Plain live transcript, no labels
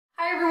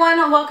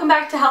everyone, welcome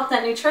back to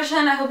HealthNut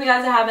Nutrition. I hope you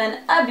guys are having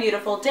a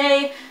beautiful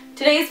day.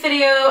 Today's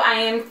video I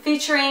am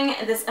featuring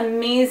this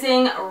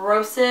amazing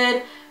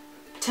roasted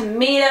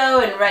tomato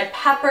and red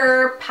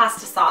pepper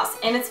pasta sauce,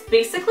 and it's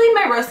basically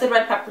my roasted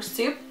red pepper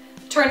soup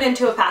turned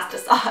into a pasta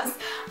sauce.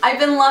 I've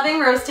been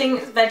loving roasting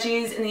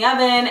veggies in the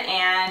oven,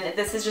 and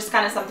this is just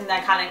kind of something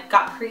that kind of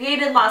got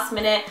created last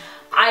minute.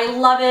 I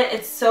love it.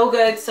 It's so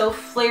good, so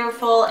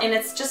flavorful, and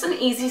it's just an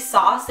easy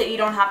sauce that you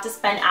don't have to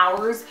spend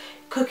hours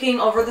cooking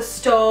over the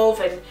stove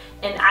and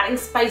adding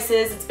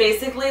spices. It's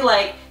basically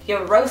like you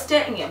roast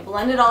it and you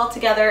blend it all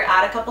together,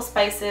 add a couple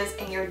spices,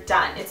 and you're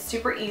done. It's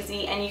super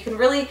easy, and you can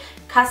really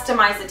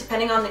customize it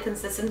depending on the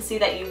consistency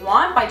that you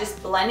want by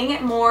just blending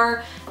it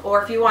more,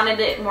 or if you wanted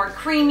it more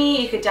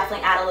creamy, you could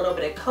definitely add a little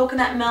bit of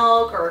coconut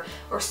milk or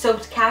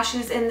soaked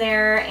cashews in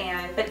there.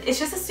 But it's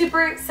just a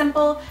super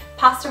simple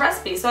pasta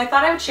recipe, so I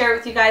thought I would share it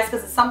with you guys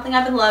because it's something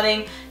I've been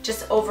loving,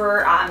 just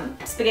over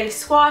spaghetti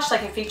squash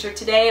like I featured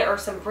today, or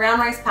some brown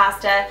rice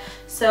pasta.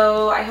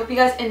 So I hope you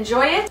guys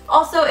enjoy it.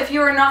 Also, if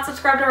you are not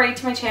subscribed already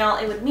to my channel,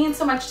 it would mean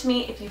so much to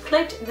me if you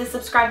clicked the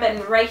subscribe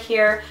button right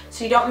here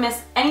so you don't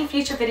miss any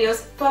future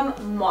videos from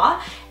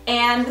moi.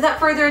 And without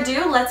further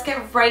ado, let's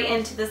get right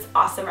into this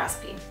awesome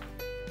recipe.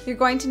 You're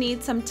going to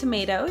need some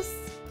tomatoes,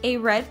 a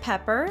red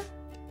pepper,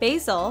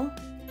 basil,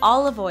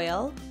 olive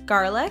oil,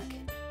 garlic,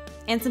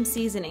 and some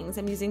seasonings.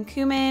 I'm using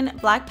cumin,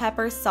 black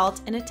pepper,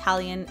 salt, and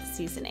Italian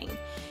seasoning.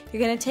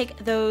 You're gonna take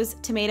those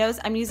tomatoes,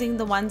 I'm using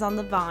the ones on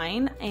the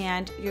vine,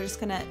 and you're just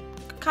gonna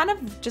kind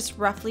of just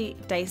roughly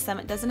dice them.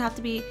 It doesn't have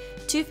to be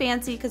too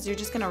fancy because you're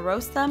just gonna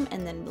roast them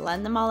and then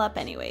blend them all up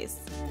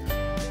anyways.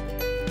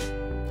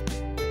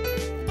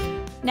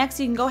 Next,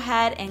 you can go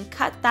ahead and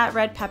cut that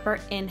red pepper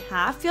in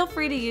half. Feel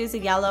free to use a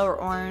yellow or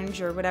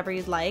orange or whatever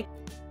you'd like.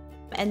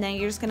 And then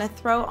you're just gonna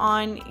throw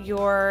on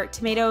your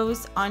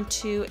tomatoes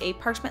onto a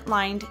parchment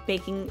lined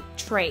baking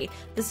tray.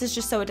 This is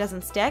just so it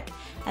doesn't stick.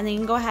 And then you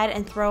can go ahead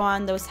and throw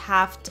on those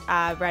halved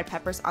red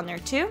peppers on there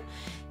too.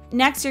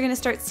 Next, you're gonna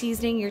start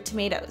seasoning your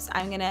tomatoes.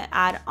 I'm gonna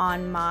add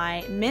on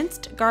my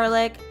minced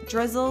garlic,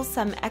 drizzle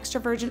some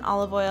extra virgin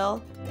olive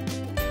oil,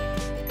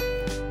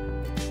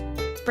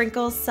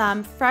 sprinkle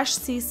some fresh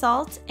sea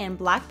salt and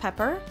black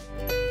pepper.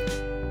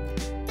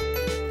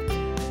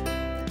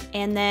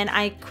 And then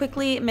I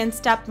quickly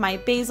minced up my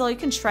basil. You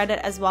can shred it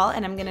as well,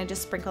 and I'm gonna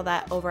just sprinkle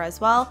that over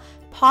as well.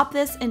 Pop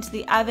this into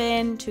the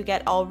oven to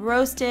get all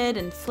roasted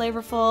and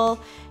flavorful,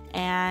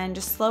 and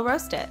just slow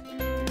roast it.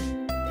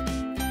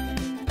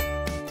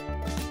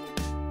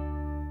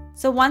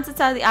 So once it's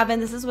out of the oven,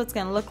 this is what it's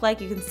gonna look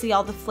like. You can see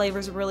all the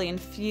flavors really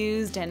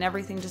infused, and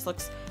everything just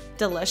looks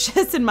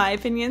delicious in my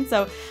opinion.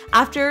 So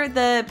after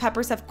the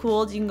peppers have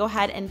cooled, you can go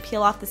ahead and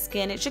peel off the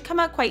skin. It should come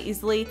out quite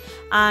easily.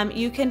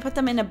 You can put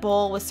them in a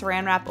bowl with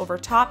saran wrap over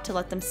top to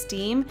let them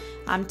steam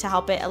to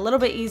help it a little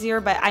bit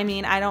easier, but I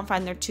mean, I don't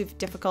find they're too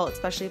difficult,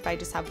 especially if I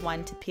just have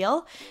one to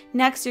peel.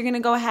 Next, you're gonna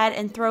go ahead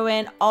and throw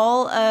in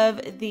all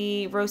of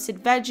the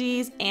roasted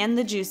veggies and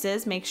the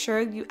juices. Make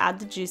sure you add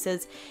the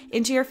juices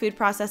into your food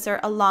processor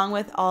along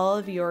with all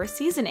of your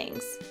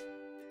seasonings.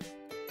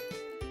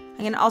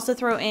 I'm gonna also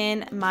throw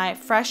in my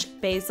fresh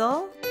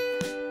basil.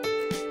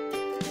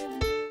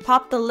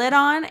 Pop the lid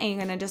on, and you're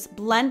gonna just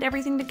blend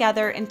everything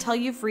together until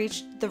you've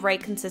reached the right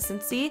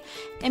consistency.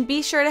 And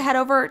be sure to head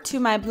over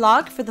to my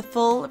blog for the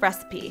full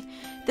recipe.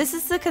 This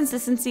is the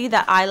consistency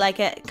that I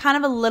like it, kind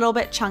of a little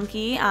bit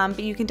chunky,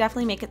 but you can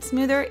definitely make it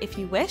smoother if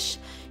you wish.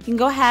 You can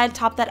go ahead,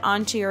 top that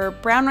onto your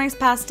brown rice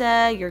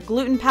pasta, your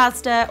gluten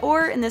pasta,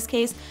 or in this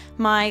case,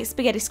 my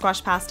spaghetti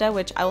squash pasta,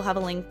 which I will have a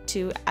link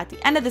to at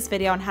the end of this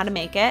video on how to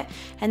make it.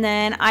 And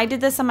then I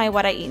did this on my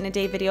What I Eat in a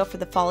Day video for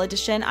the fall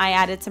edition. I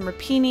added some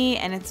rapini,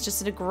 and it's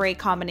just a great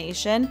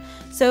combination.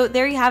 So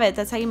there you have it.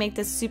 That's how you make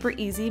this super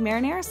easy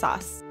marinara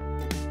sauce.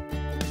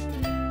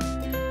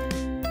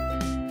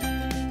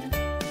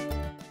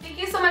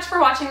 So much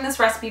for watching this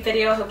recipe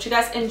video. I hope you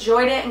guys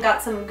enjoyed it and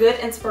got some good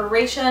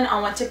inspiration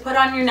on what to put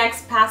on your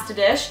next pasta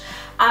dish.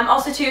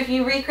 Also too, if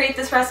you recreate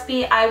this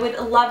recipe, I would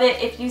love it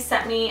if you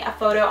sent me a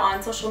photo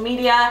on social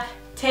media.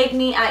 Tag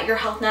me at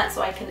urhealthnut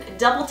so I can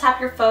double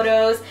tap your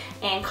photos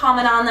and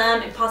comment on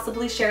them and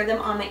possibly share them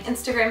on my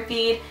Instagram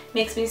feed.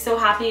 Makes me so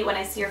happy when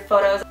I see your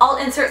photos. I'll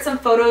insert some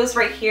photos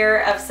right here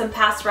of some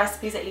past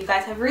recipes that you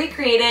guys have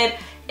recreated.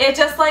 It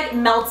just like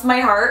melts my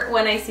heart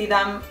when I see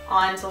them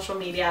on social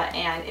media,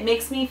 and it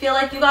makes me feel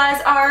like you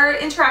guys are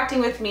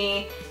interacting with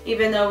me,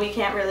 even though we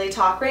can't really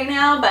talk right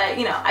now, but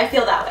you know, I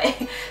feel that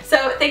way.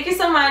 So thank you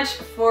so much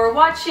for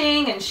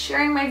watching and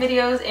sharing my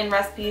videos and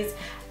recipes,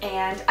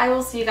 and I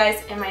will see you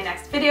guys in my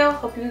next video.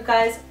 Hope you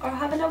guys are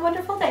having a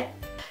wonderful day.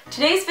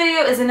 Today's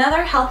video is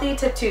another Healthy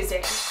Tip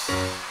Tuesday.